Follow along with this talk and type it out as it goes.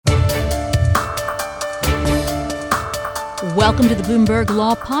Welcome to the Bloomberg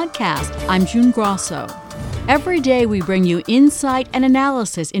Law Podcast. I'm June Grosso. Every day we bring you insight and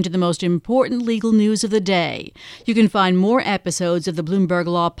analysis into the most important legal news of the day. You can find more episodes of the Bloomberg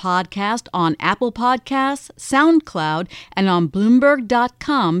Law Podcast on Apple Podcasts, SoundCloud, and on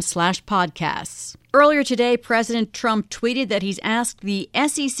Bloomberg.com/podcasts. Earlier today, President Trump tweeted that he's asked the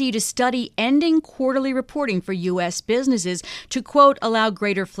SEC to study ending quarterly reporting for U.S. businesses to, quote, allow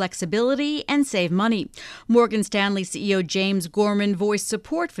greater flexibility and save money. Morgan Stanley CEO James Gorman voiced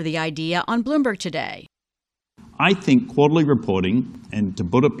support for the idea on Bloomberg today. I think quarterly reporting, and to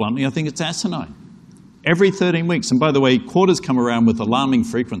put it bluntly, I think it's asinine. Every 13 weeks, and by the way, quarters come around with alarming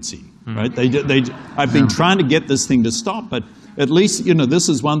frequency, right? I've been trying to get this thing to stop, but at least, this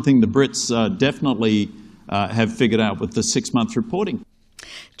is one thing the Brits definitely have figured out with the 6-month reporting.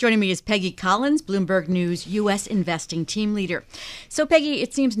 Joining me is Peggy Collins, Bloomberg News U.S. investing team leader. So, Peggy,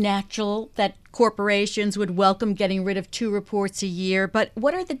 it seems natural that corporations would welcome getting rid of 2 reports a year, but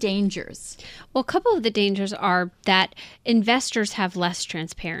what are the dangers? Well, a couple of the dangers are that investors have less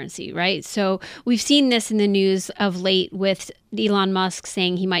transparency, right? So we've seen this in the news of late with Elon Musk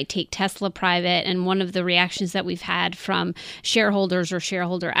saying he might take Tesla private. And one of the reactions that we've had from shareholders or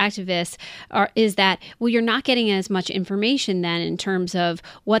shareholder activists is that, well, you're not getting as much information then in terms of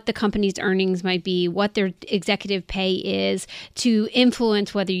what the company's earnings might be, what their executive pay is to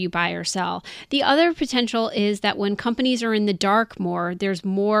influence whether you buy or sell. The other potential is that when companies are in the dark more, there's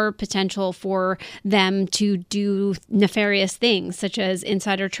more potential for them to do nefarious things, such as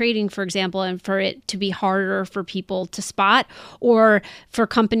insider trading, for example, and for it to be harder for people to spot, or for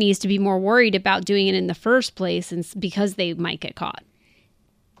companies to be more worried about doing it in the first place because they might get caught.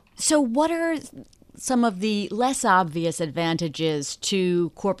 So what are some of the less obvious advantages to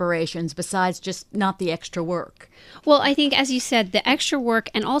corporations besides just not the extra work? Well, I think, as you said, the extra work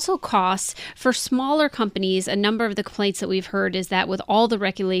and also costs for smaller companies. A number of the complaints that we've heard is that with all the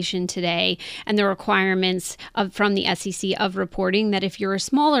regulation today and the requirements from the SEC of reporting, that if you're a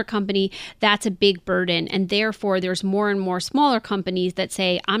smaller company, that's a big burden. And therefore, there's more and more smaller companies that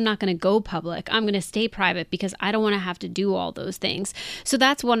say, I'm not going to go public. I'm going to stay private because I don't want to have to do all those things. So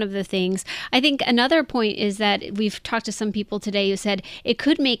that's one of the things. I think another point is that we've talked to some people today who said it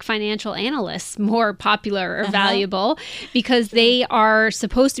could make financial analysts more popular or valuable because they are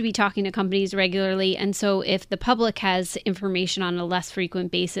supposed to be talking to companies regularly. And so if the public has information on a less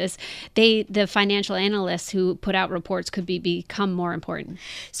frequent basis, the financial analysts who put out reports could become more important.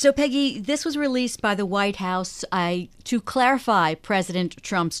 So, Peggy, this was released by the White House to clarify President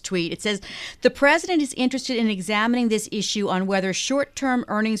Trump's tweet. It says, the president is interested in examining this issue on whether short-term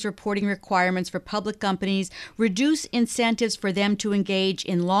earnings reporting requirements for public companies reduce incentives for them to engage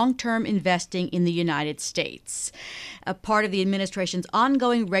in long-term investing in the United States. A part of the administration's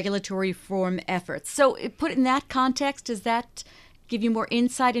ongoing regulatory reform efforts. So put in that context, does that give you more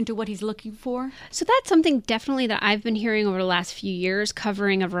insight into what he's looking for? So that's something definitely that I've been hearing over the last few years,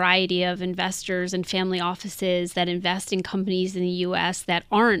 covering a variety of investors and family offices that invest in companies in the U.S. that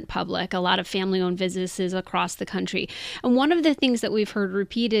aren't public, a lot of family-owned businesses across the country. And one of the things that we've heard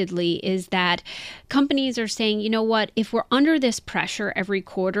repeatedly is that companies are saying, you know what, if we're under this pressure every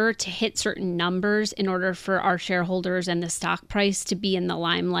quarter to hit certain numbers in order for our shareholders and the stock price to be in the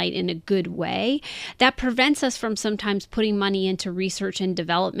limelight in a good way, that prevents us from sometimes putting money into research and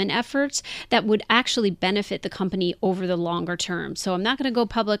development efforts that would actually benefit the company over the longer term. So I'm not going to go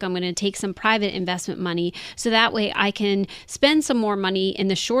public. I'm going to take some private investment money so that way I can spend some more money in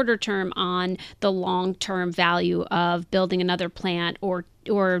the shorter term on the long-term value of building another plant or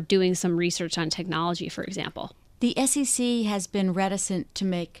doing some research on technology, for example. The SEC has been reticent to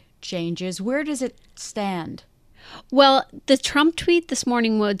make changes. Where does it stand? Well, the Trump tweet this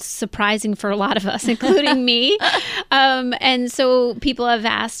morning was surprising for a lot of us, including me. And so people have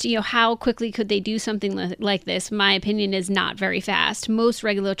asked, how quickly could they do something like this? My opinion is not very fast. Most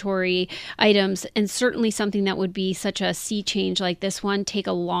regulatory items, and certainly something that would be such a sea change like this one, take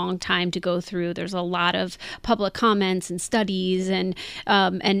a long time to go through. There's a lot of public comments and studies, and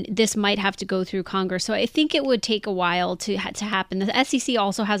this might have to go through Congress. So I think it would take a while to happen. The SEC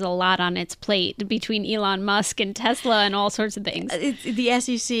also has a lot on its plate between Elon Musk and Tesla and all sorts of things. The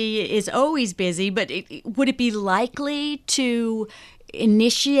SEC is always busy, but would it be likely to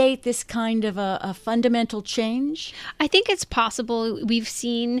initiate this kind of a fundamental change? I think it's possible. We've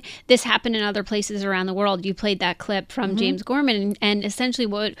seen this happen in other places around the world. You played that clip from James Gorman, and essentially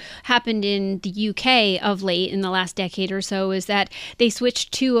what happened in the UK of late in the last decade or so is that they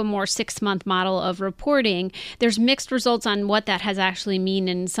switched to a more 6-month model of reporting. There's mixed results on what that has actually mean.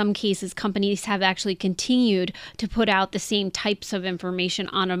 In some cases, companies have actually continued to put out the same types of information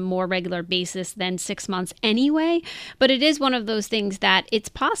on a more regular basis than 6 months anyway. But it is one of those things that it's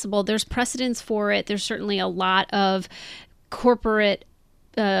possible. There's precedence for it. There's certainly a lot of corporate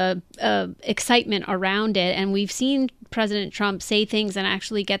excitement around it. And we've seen President Trump say things and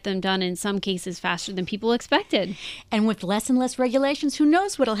actually get them done in some cases faster than people expected. And with less and less regulations, who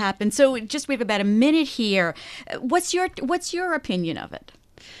knows what'll happen? So we have about a minute here. What's your opinion of it?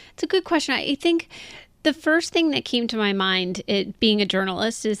 It's a good question. I think the first thing that came to my mind, it being a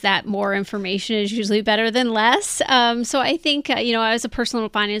journalist, is that more information is usually better than less. So I think, I was a personal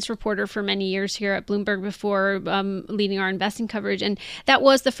finance reporter for many years here at Bloomberg before leading our investing coverage. And that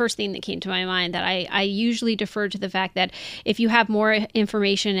was the first thing that came to my mind, that I usually defer to the fact that if you have more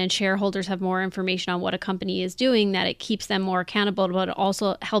information and shareholders have more information on what a company is doing, that it keeps them more accountable, but it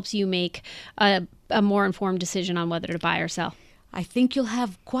also helps you make a more informed decision on whether to buy or sell. I think you'll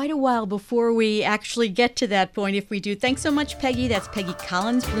have quite a while before we actually get to that point if we do. Thanks so much, Peggy. That's Peggy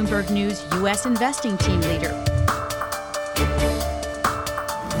Collins, Bloomberg News U.S. investing team leader.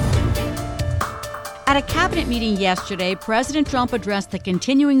 At a cabinet meeting yesterday, President Trump addressed the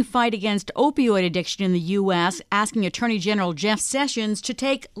continuing fight against opioid addiction in the U.S., asking Attorney General Jeff Sessions to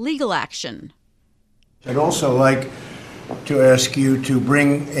take legal action. I'd also like to ask you to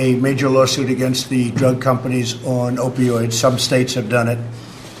bring a major lawsuit against the drug companies on opioids. Some states have done it,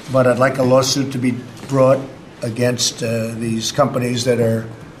 but I'd like a lawsuit to be brought against these companies that are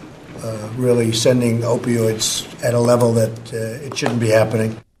really sending opioids at a level that it shouldn't be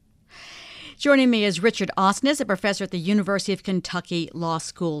happening. Joining me is Richard Osnes, a professor at the University of Kentucky Law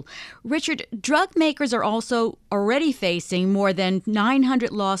School. Richard, drug makers are also already facing more than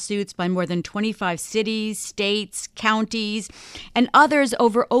 900 lawsuits by more than 25 cities, states, counties, and others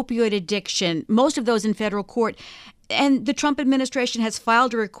over opioid addiction, most of those in federal court. And the Trump administration has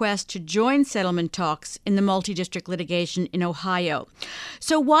filed a request to join settlement talks in the multi-district litigation in Ohio.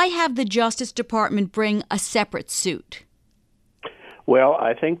 So why have the Justice Department bring a separate suit? Well,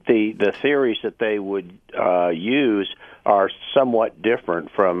 I think the theories that they would use are somewhat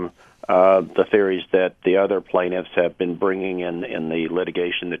different from the theories that the other plaintiffs have been bringing in the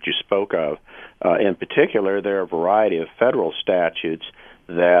litigation that you spoke of. In particular, there are a variety of federal statutes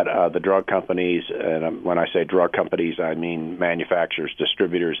that the drug companies, and when I say drug companies, I mean manufacturers,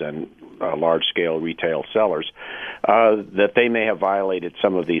 distributors, and large-scale retail sellers, that they may have violated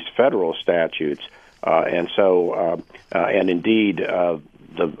some of these federal statutes. And indeed,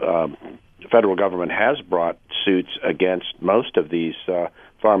 the federal government has brought suits against most of these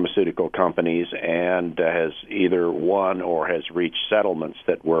pharmaceutical companies and has either won or has reached settlements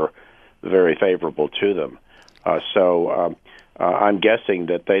that were very favorable to them. So I'm guessing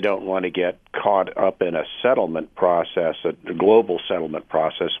that they don't want to get caught up in a settlement process, a global settlement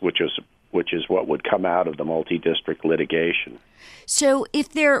process, which is what would come out of the multi-district litigation. So if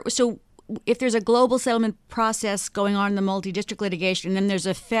there's a global settlement process going on in the multi-district litigation, and then there's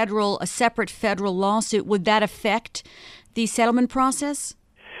a separate federal lawsuit, would that affect the settlement process?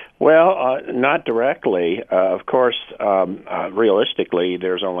 Well, not directly. Of course, realistically,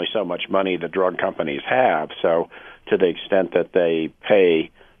 there's only so much money the drug companies have. So to the extent that they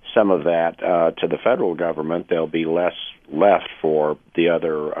pay some of that to the federal government, there'll be less left for the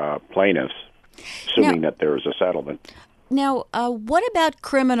other plaintiffs, assuming that there is a settlement. Now, what about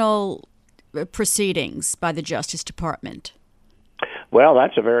criminal proceedings by the Justice Department? Well,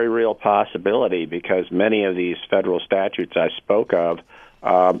 that's a very real possibility because many of these federal statutes I spoke of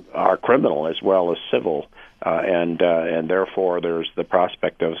are criminal as well as civil, and therefore there's the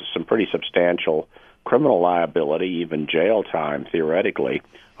prospect of some pretty substantial criminal liability, even jail time theoretically.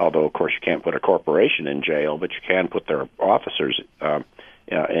 Although, of course, you can't put a corporation in jail, but you can put their officers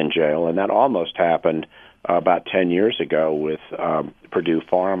in jail, and that almost happened about 10 years ago with Purdue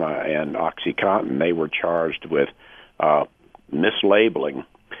Pharma and OxyContin. They were charged with mislabeling,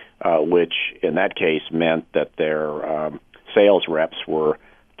 which in that case meant that their sales reps were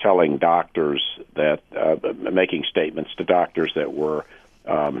telling doctors that, making statements to doctors that were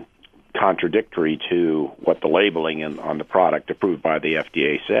contradictory to what the labeling on the product approved by the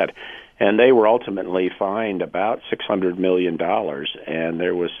FDA said. And they were ultimately fined about $600 million, and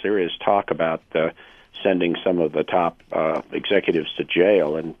there was serious talk about sending some of the top executives to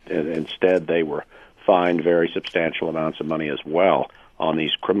jail, and instead they were fined very substantial amounts of money as well. on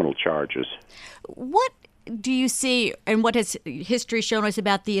these criminal charges. What do you see, and what has history shown us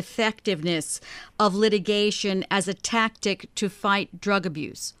about the effectiveness of litigation as a tactic to fight drug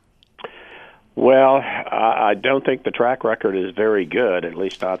abuse? Well, I don't think the track record is very good, at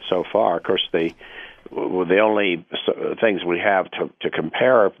least not so far. Of course, the only things we have to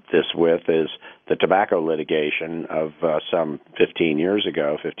compare this with is the tobacco litigation of some 20 years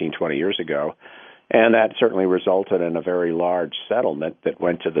ago. And that certainly resulted in a very large settlement that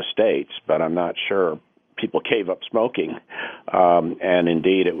went to the states, but I'm not sure people gave up smoking. And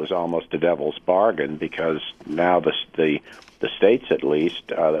indeed, it was almost a devil's bargain, because now the states, at least,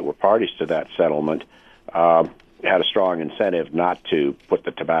 that were parties to that settlement, had a strong incentive not to put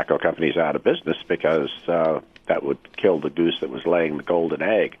the tobacco companies out of business, because that would kill the goose that was laying the golden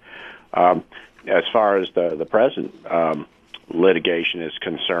egg. As far as the present litigation is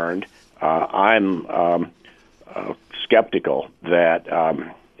concerned, I'm skeptical that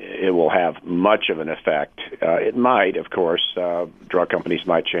it will have much of an effect. It might, of course. Drug companies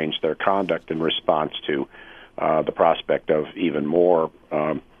might change their conduct in response to the prospect of even more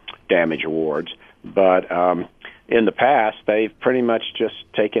damage awards. But in the past, they've pretty much just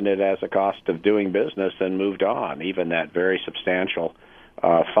taken it as a cost of doing business and moved on. Even that very substantial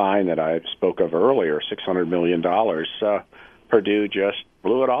fine that I spoke of earlier, $600 million, Purdue just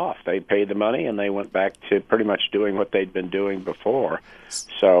blew it off. They paid the money, and they went back to pretty much doing what they'd been doing before.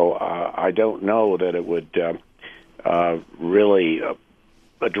 So I don't know that it would really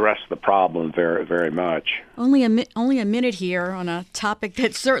address the problem very, very much. Only a minute here on a topic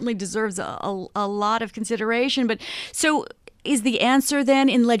that certainly deserves a lot of consideration. But so is the answer then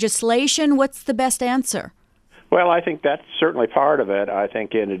in legislation? What's the best answer? Well, I think that's certainly part of it. I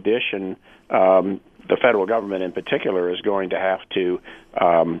think in addition, the federal government in particular is going to have to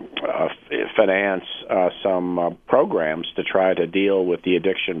finance some programs to try to deal with the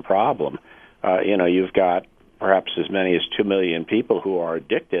addiction problem. You've got perhaps as many as 2 million people who are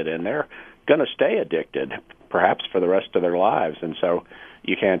addicted, and they're going to stay addicted, perhaps for the rest of their lives. And so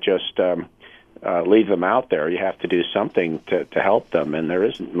you can't just leave them out there. You have to do something to help them, and there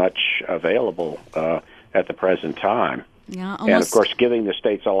isn't much available at the present time. Yeah, and, of course, giving the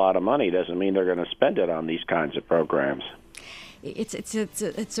states a lot of money doesn't mean they're going to spend it on these kinds of programs.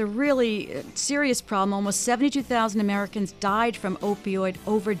 It's a really serious problem. Almost 72,000 Americans died from opioid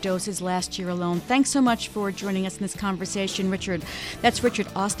overdoses last year alone. Thanks so much for joining us in this conversation, Richard. That's Richard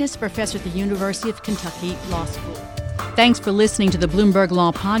Osnes, professor at the University of Kentucky Law School. Thanks for listening to the Bloomberg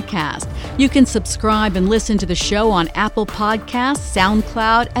Law Podcast. You can subscribe and listen to the show on Apple Podcasts,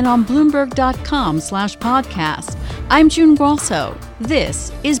 SoundCloud, and on Bloomberg.com/podcast. I'm June Grosso.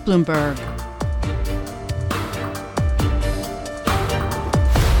 This is Bloomberg.